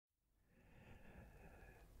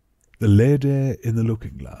The Lady in the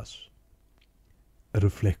Looking-Glass. A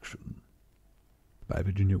Reflection, by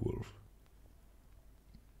Virginia Woolf.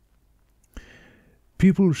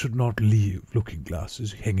 People should not leave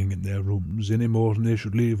looking-glasses hanging in their rooms any more than they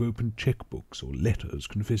should leave open cheque-books or letters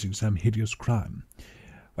confessing some hideous crime.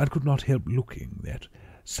 One could not help looking that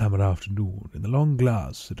summer afternoon in the long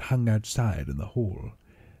glass that hung outside in the hall.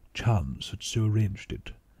 Chance had so arranged it.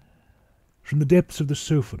 From the depths of the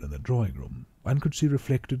sofa in the drawing-room, one could see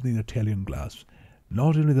reflected in the Italian glass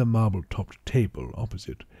not only the marble-topped table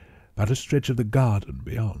opposite, but a stretch of the garden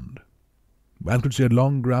beyond. One could see a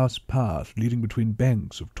long grass path leading between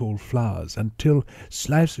banks of tall flowers until,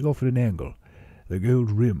 slicing off at an angle, the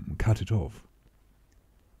gold rim cut it off.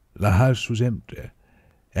 The house was empty,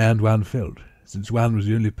 and one felt, since one was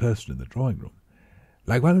the only person in the drawing-room,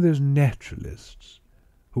 like one of those naturalists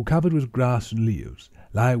who, covered with grass and leaves,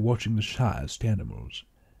 lie watching the shyest animals,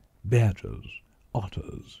 badgers,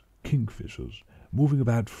 otters, kingfishers, moving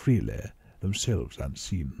about freely, themselves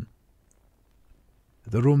unseen.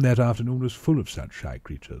 The room that afternoon was full of such shy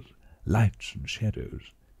creatures, lights and shadows,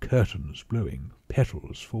 curtains blowing,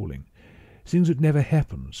 petals falling, things that never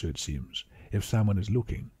happen, so it seems, if someone is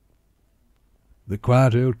looking. The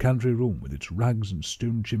quiet old country room, with its rugs and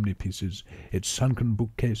stone chimney-pieces, its sunken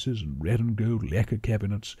bookcases and red and gold lacquer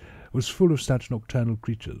cabinets, was full of such nocturnal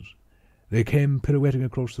creatures. They came pirouetting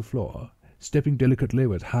across the floor, stepping delicately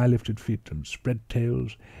with high-lifted feet and spread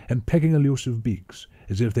tails, and pecking elusive beaks,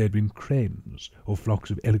 as if they had been cranes, or flocks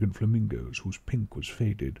of elegant flamingos whose pink was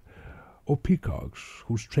faded, or peacocks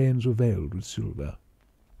whose trains were veiled with silver.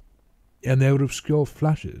 And there were obscure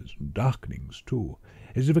flushes and darkenings, too,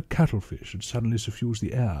 as if a cuttlefish had suddenly suffused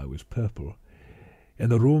the air with purple,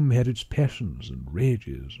 and the room had its passions and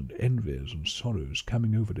rages and envies and sorrows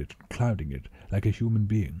coming over it and clouding it like a human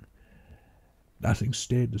being. Nothing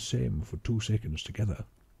stayed the same for 2 seconds together.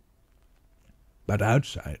 But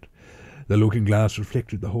outside, the looking-glass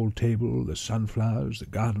reflected the whole table, the sunflowers, the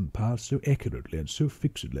garden path so accurately and so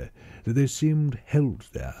fixedly that they seemed held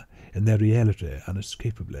there in their reality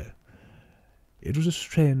unescapably. It was a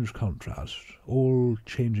strange contrast, all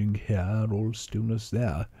changing here, all stillness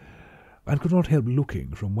there. One could not help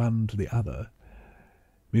looking from one to the other.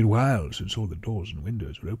 Meanwhile, since all the doors and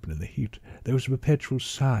windows were open in the heat, there was a perpetual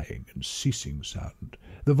sighing and ceasing sound,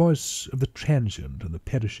 the voice of the transient and the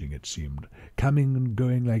perishing, it seemed, coming and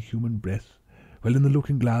going like human breath, while in the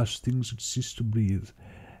looking-glass things had ceased to breathe,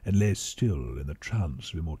 and lay still in the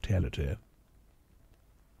trance of immortality.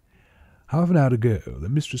 Half an hour ago, the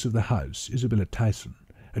mistress of the house, Isabella Tyson,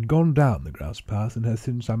 had gone down the grass path in her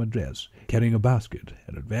thin summer dress, carrying a basket,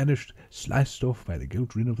 and had vanished, sliced off by the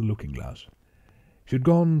gilt ring of the looking-glass. She had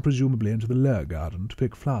gone, presumably, into the lower garden to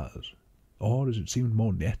pick flowers, or, as it seemed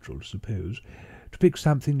more natural to suppose, to pick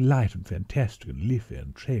something light and fantastic and leafy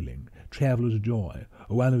and trailing, traveller's joy,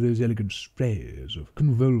 or one of those elegant sprays of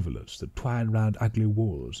convolvulus that twine round ugly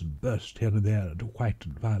walls and burst here and there into white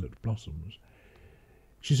and violet blossoms.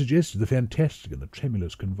 She suggested the fantastic and the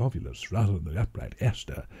tremulous convolvulus rather than the upright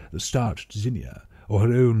aster, the starched zinnia, or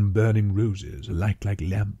her own burning roses, alight like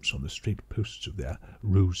lamps on the straight posts of their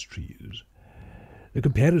rose-trees. The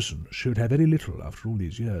comparison showed how very little, after all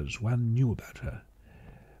these years, one knew about her.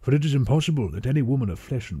 For it is impossible that any woman of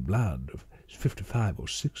flesh and blood, of 55 or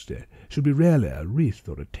 60, should be rarely a wreath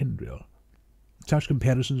or a tendril. Such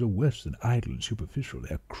comparisons are worse than idle and superficial.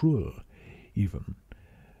 They are cruel, even,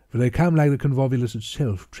 for they come like the convolvulus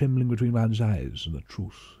itself, trembling between one's eyes and the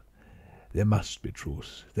truth. There must be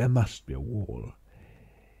truth. There must be a wall.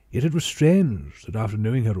 Yet it was strange that after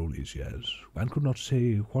knowing her all these years, one could not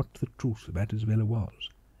say what the truth about Isabella was.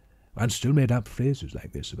 One still made up phrases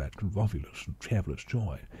like this about convolvulus and traveller's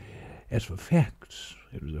joy. As for facts,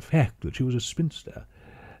 it was a fact that she was a spinster,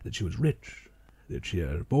 that she was rich, that she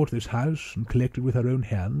had bought this house and collected with her own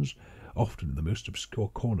hands, often in the most obscure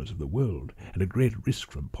corners of the world, and at great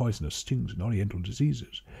risk from poisonous stings and oriental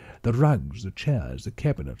diseases, the rugs, the chairs, the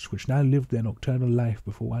cabinets which now lived their nocturnal life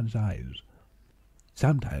before one's eyes.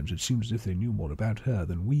 Sometimes it seemed as if they knew more about her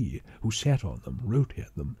than we, who sat on them, wrote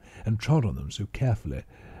at them, and trod on them so carefully,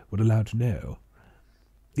 were allowed to know.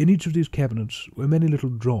 In each of these cabinets were many little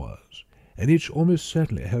drawers, and each almost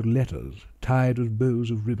certainly held letters tied with bows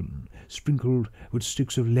of ribbon, sprinkled with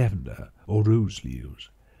sticks of lavender or rose leaves.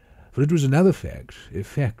 For it was another fact, if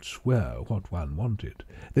facts were what one wanted,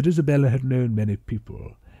 that Isabella had known many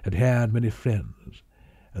people, had had many friends,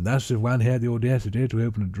 and thus if one had the audacity to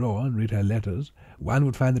open a drawer and read her letters, one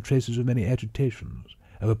would find the traces of many agitations,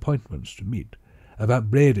 of appointments to meet, of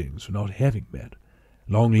upbraidings for not having met,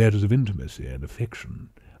 long letters of intimacy and affection,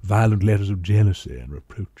 violent letters of jealousy and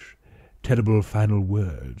reproach, terrible final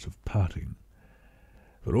words of parting.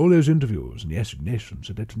 For all those interviews and the assignations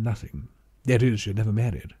had led to nothing. That is, she had never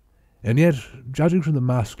married. And yet, judging from the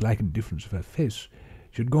mask-like indifference of her face,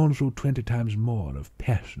 she had gone through 20 times more of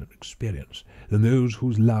passionate experience than those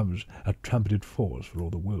whose loves are trumpeted forth for all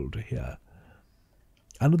the world to hear.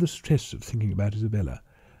 Under the stress of thinking about Isabella,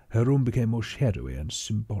 her room became more shadowy and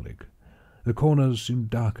symbolic. The corners seemed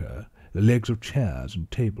darker, the legs of chairs and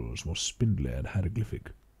tables more spindly and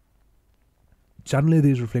hieroglyphic. Suddenly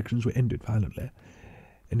these reflections were ended violently,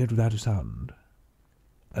 and yet without a sound.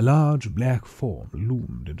 A large black form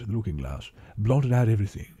loomed into the looking-glass, blotted out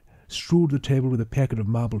everything, strewed the table with a packet of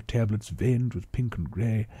marble tablets veined with pink and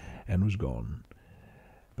grey, and was gone.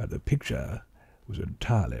 But the picture was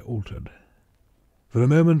entirely altered. For the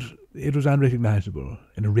moment it was unrecognizable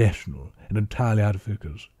and irrational and entirely out of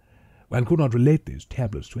focus. One could not relate these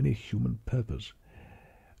tablets to any human purpose.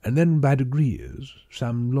 And then by degrees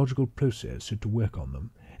some logical process set to work on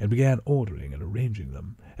them, and began ordering and arranging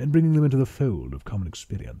them, and bringing them into the fold of common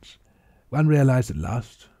experience. One realized at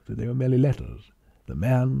last that they were merely letters. The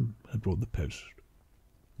man had brought the post.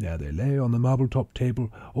 There they lay on the marble-topped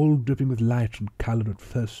table, all dripping with light and colour at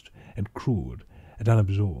first, and crude and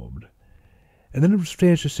unabsorbed. And then it was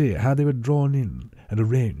strange to see how they were drawn in, and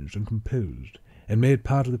arranged and composed, and made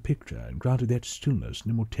part of the picture, and granted that stillness and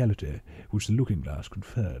immortality which the looking-glass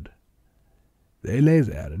conferred. They lay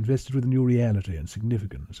there, invested with a new reality and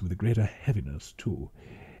significance, and with a greater heaviness, too,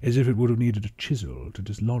 as if it would have needed a chisel to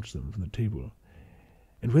dislodge them from the table.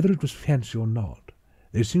 And whether it was fancy or not,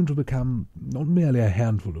 they seemed to become not merely a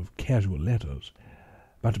handful of casual letters,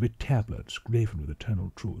 but to be tablets graven with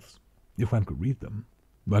eternal truth. If one could read them,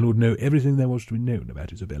 one would know everything there was to be known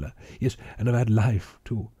about Isabella, yes, and about life,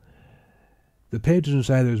 too. The pages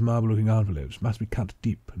inside those marble-looking envelopes must be cut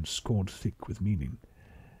deep and scored thick with meaning.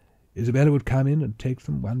 Isabella would come in and take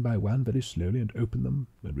them one by one very slowly, and open them,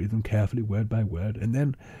 and read them carefully word by word, and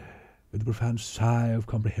then, with a profound sigh of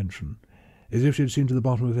comprehension, as if she had seen to the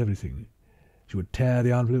bottom of everything, she would tear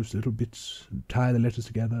the envelopes to little bits, and tie the letters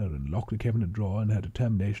together, and lock the cabinet drawer in her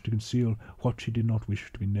determination to conceal what she did not wish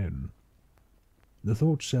to be known. The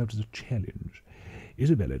thought served as a challenge.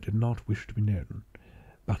 Isabella did not wish to be known,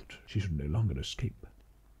 but she should no longer escape.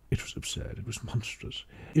 It was absurd, it was monstrous.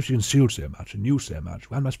 If she concealed so much and knew so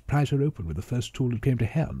much, one must prise her open with the first tool that came to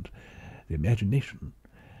hand, the imagination.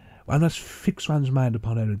 One must fix one's mind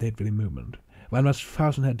upon her at that very moment. One must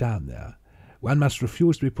fasten her down there. One must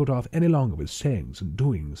refuse to be put off any longer with sayings and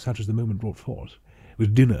doings such as the moment brought forth,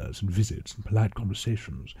 with dinners and visits and polite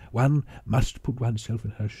conversations. One must put oneself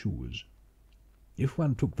in her shoes. If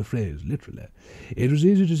one took the phrase literally, it was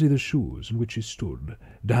easy to see the shoes in which she stood,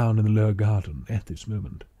 down in the lower garden, at this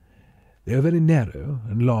moment. They were very narrow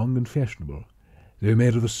and long and fashionable. They were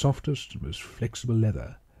made of the softest and most flexible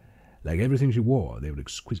leather. Like everything she wore, they were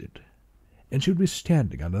exquisite. And she would be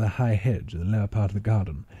standing under the high hedge in the lower part of the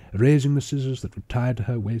garden, raising the scissors that were tied to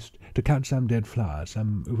her waist to cut some dead flower,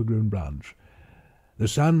 some overgrown branch. The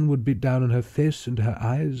sun would beat down on her face and her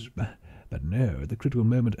eyes, but no, at the critical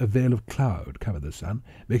moment a veil of cloud covered the sun,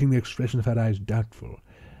 making the expression of her eyes doubtful.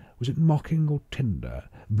 Was it mocking or tender,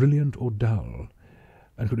 brilliant or dull?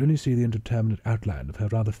 One could only see the indeterminate outline of her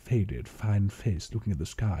rather faded, fine face looking at the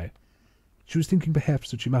sky. She was thinking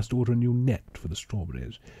perhaps that she must order a new net for the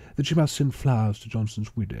strawberries, that she must send flowers to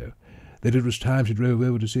Johnson's widow, that it was time she drove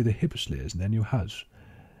over to see the Hippersleys in their new house.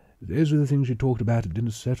 Those were the things she talked about at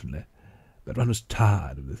dinner, certainly, but one was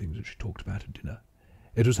tired of the things that she talked about at dinner.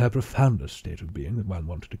 It was her profoundest state of being that one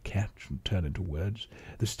wanted to catch and turn into words,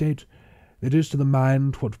 the state that is to the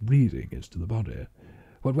mind what breathing is to the body,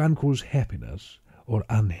 what one calls happiness or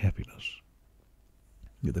unhappiness.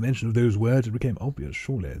 At the mention of those words it became obvious,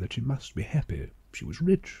 surely, that she must be happy. She was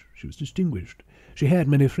rich, she was distinguished, she had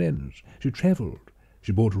many friends, she travelled,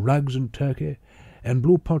 she bought rugs in Turkey and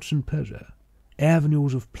blue pots in Persia.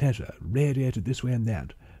 Avenues of pleasure radiated this way and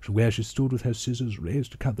that, from where she stood with her scissors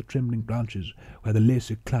raised to cut the trembling branches where the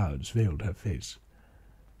lacy clouds veiled her face.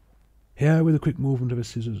 Here, with a quick movement of her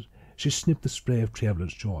scissors, she snipped the spray of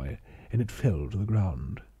traveller's joy, and it fell to the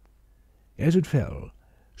ground. As it fell,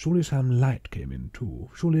 surely some light came in too.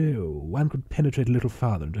 Surely one could penetrate a little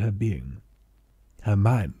farther into her being. Her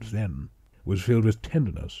mind, then, was filled with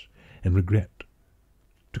tenderness and regret.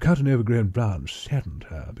 To cut an overgrown branch saddened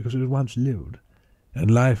her because it had once lived, and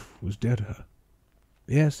life was dear to her.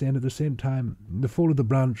 Yes, and at the same time the fall of the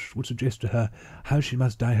branch would suggest to her how she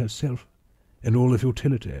must die herself, and all the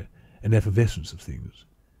futility and effervescence of things.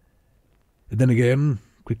 And then again,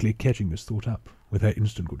 quickly catching this thought up with her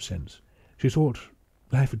instant good sense, she thought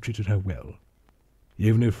life had treated her well.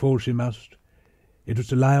 Even if fall she must, it was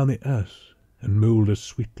to lie on the earth and mould as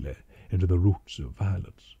sweetly into the roots of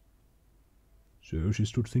violets. So she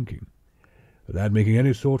stood thinking, without making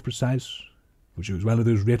any thought precise, for she was one of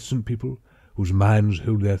those reticent people whose minds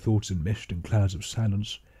hold their thoughts enmeshed in clouds of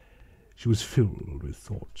silence. She was filled with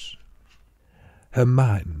thoughts. Her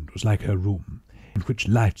mind was like her room, in which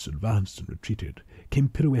lights advanced and retreated, came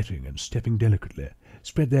pirouetting and stepping delicately,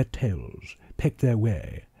 spread their tails, pecked their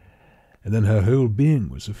way, and then her whole being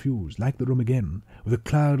was suffused, like the room again, with a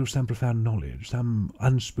cloud of some profound knowledge, some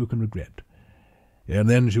unspoken regret. And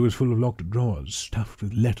then she was full of locked drawers, stuffed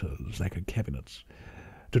with letters like her cabinets.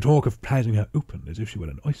 To talk of prizing her open as if she were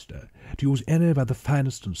an oyster, to use any but the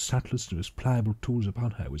finest and subtlest and most pliable tools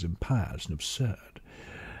upon her, was impious and absurd.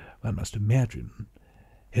 One must imagine.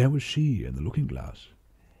 Here was she in the looking-glass.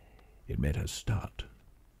 It made her start.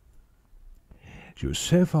 She was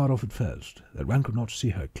so far off at first that one could not see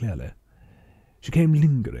her clearly. She came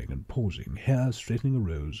lingering and pausing, here straightening a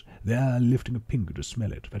rose, there lifting a finger to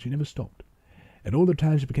smell it, but she never stopped. And all the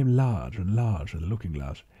time she became larger and larger in the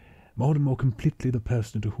looking-glass, more and more completely the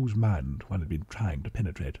person into whose mind one had been trying to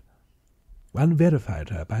penetrate. One verified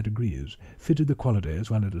her by degrees, fitted the qualities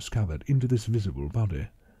one had discovered into this visible body.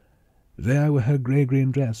 There were her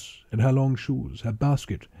grey-green dress, and her long shoes, her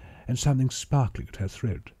basket, and something sparkling at her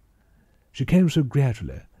throat. She came so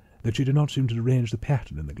gradually that she did not seem to arrange the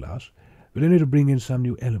pattern in the glass, but only to bring in some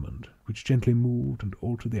new element, which gently moved and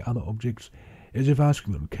altered the other objects, as if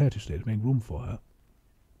asking them courteously to make room for her.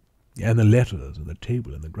 And the letters and the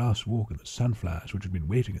table and the grass walk and the sunflowers which had been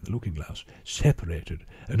waiting in the looking-glass separated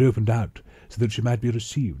and opened out so that she might be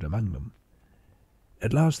received among them.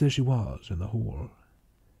 At last there she was in the hall.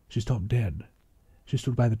 She stopped dead. She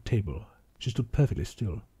stood by the table. She stood perfectly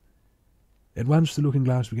still. At once the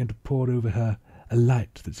looking-glass began to pour over her a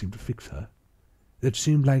light that seemed to fix her, that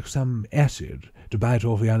seemed like some acid to bite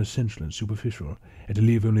off the unessential and superficial, and to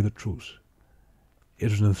leave only the truth.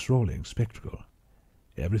 It was an enthralling spectacle.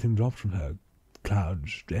 Everything dropped from her,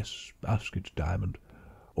 clouds, dress, basket, diamond,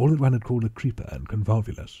 all that one had called the creeper and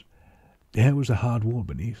convolvulus. Here was the hard wall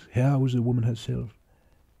beneath, here was the woman herself.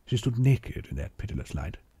 She stood naked in that pitiless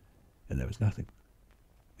light, and there was nothing.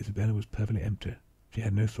 Isabella was perfectly empty. She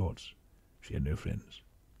had no thoughts. She had no friends.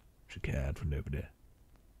 She cared for nobody.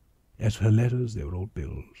 As for her letters, they were all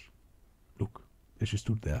bills. Look, as she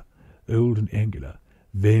stood there, old and angular,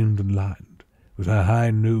 veined and lined, with her high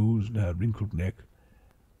nose and her wrinkled neck,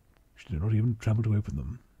 she did not even trouble to open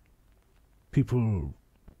them. People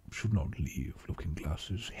should not leave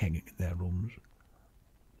looking-glasses hanging in their rooms.